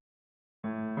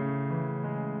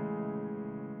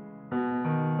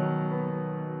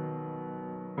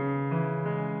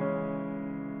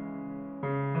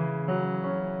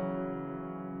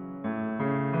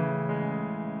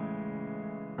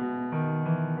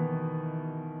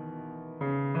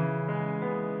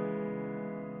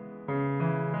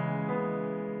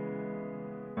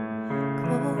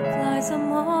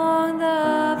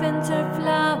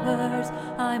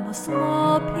I'm a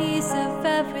small piece of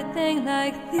everything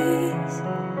like these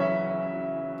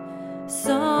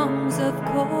songs of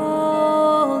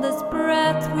cold that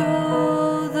spread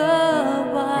through the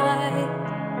white.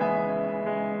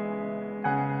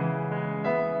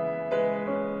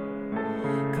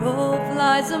 Cold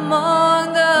flies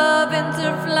among the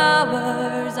winter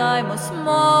flowers. I'm a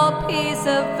small piece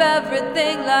of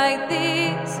everything like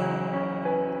these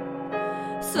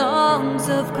songs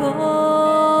of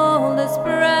cold that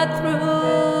spread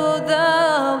through the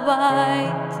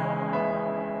white.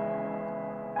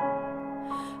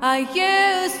 I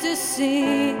used to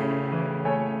see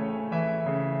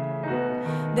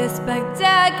this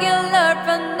spectacular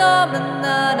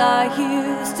phenomenon. I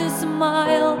used to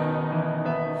smile,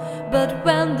 but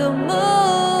when the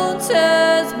moon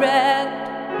turns red,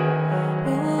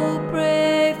 who'll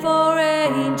pray for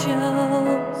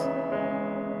angels?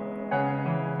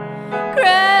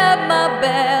 Grab my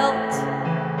belt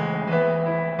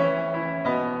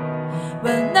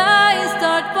when I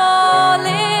start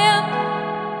falling,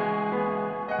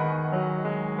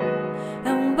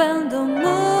 and when the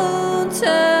moon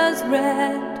turns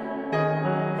red,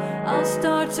 I'll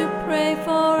start to pray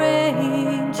for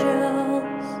angels.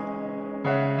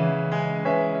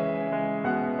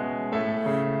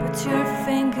 Put your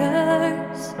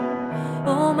fingers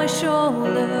on my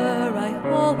shoulder. I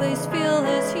always feel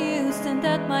his Houston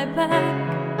at my back.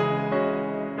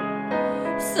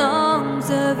 Songs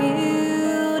of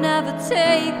you never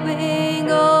take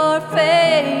wing or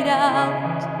fade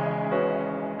out.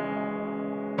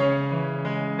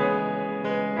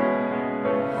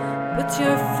 Put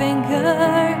your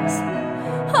fingers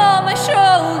on my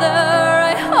shoulder.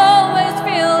 I always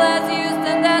feel as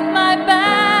Houston at my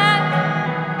back.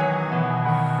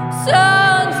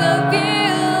 Songs of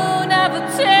you never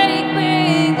take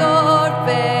wing or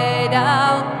fade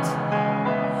out.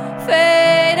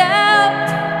 Fade out.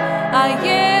 I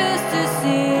used to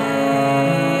see,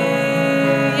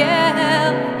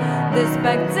 yeah, this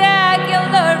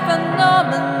spectacular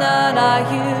phenomenon. I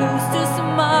used to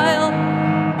smile,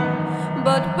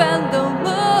 but when the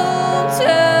moon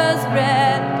turns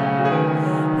red,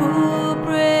 who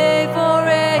pray for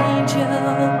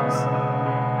angels?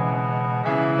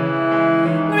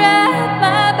 Grab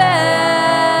my belt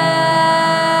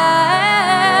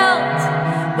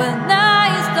when I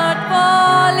start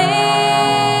falling,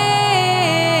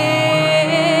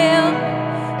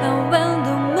 and when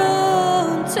the moon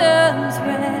turns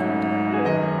red,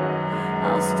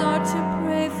 I'll start to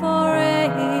pray for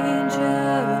angels.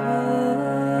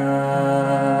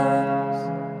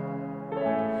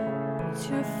 Put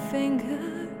your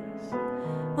fingers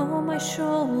on my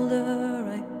shoulder.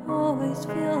 I always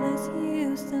feel his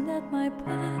Houston at my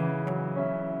back.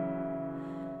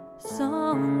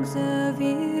 Songs of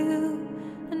you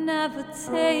never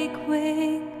take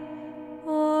wing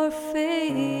or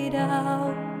fade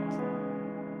out.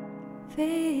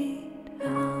 Fade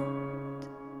out.